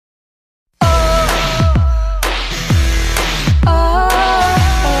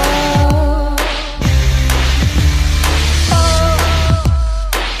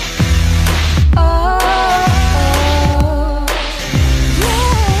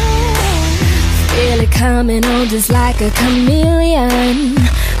coming on just like a chameleon.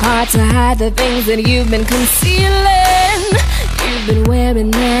 Hard to hide the things that you've been concealing. You've been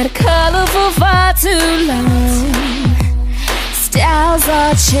wearing that color for far too long. Styles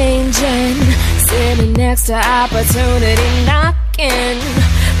are changing, sitting next to opportunity knocking.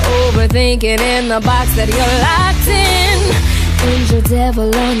 Overthinking in the box that you're locked in. Angel devil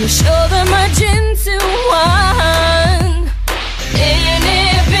on your shoulder, merge into one.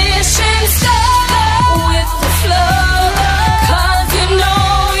 Inhibition, stop with the flow, 'cause you know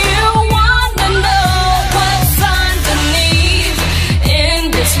you wanna know what's underneath, in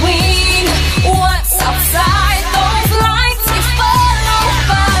between what's outside those lights. You follow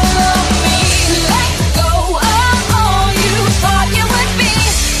me. Let go of all you thought you would be.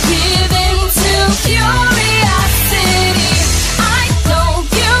 Give in to curiosity. I know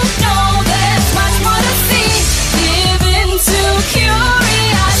you know there's much more to see. Give in to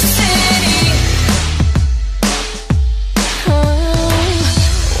curiosity.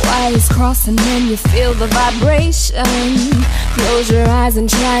 Wires crossing and you feel the vibration. Close your eyes and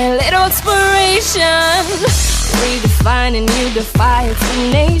try a little exploration. Redefining, you defy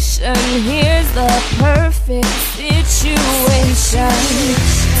explanation. Here's the perfect situation.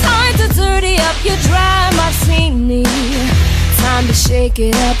 Time to dirty up your dry martini. Time to shake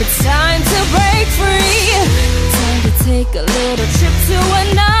it up, it's time to break free. Time to take a little trip to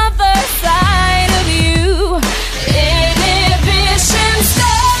another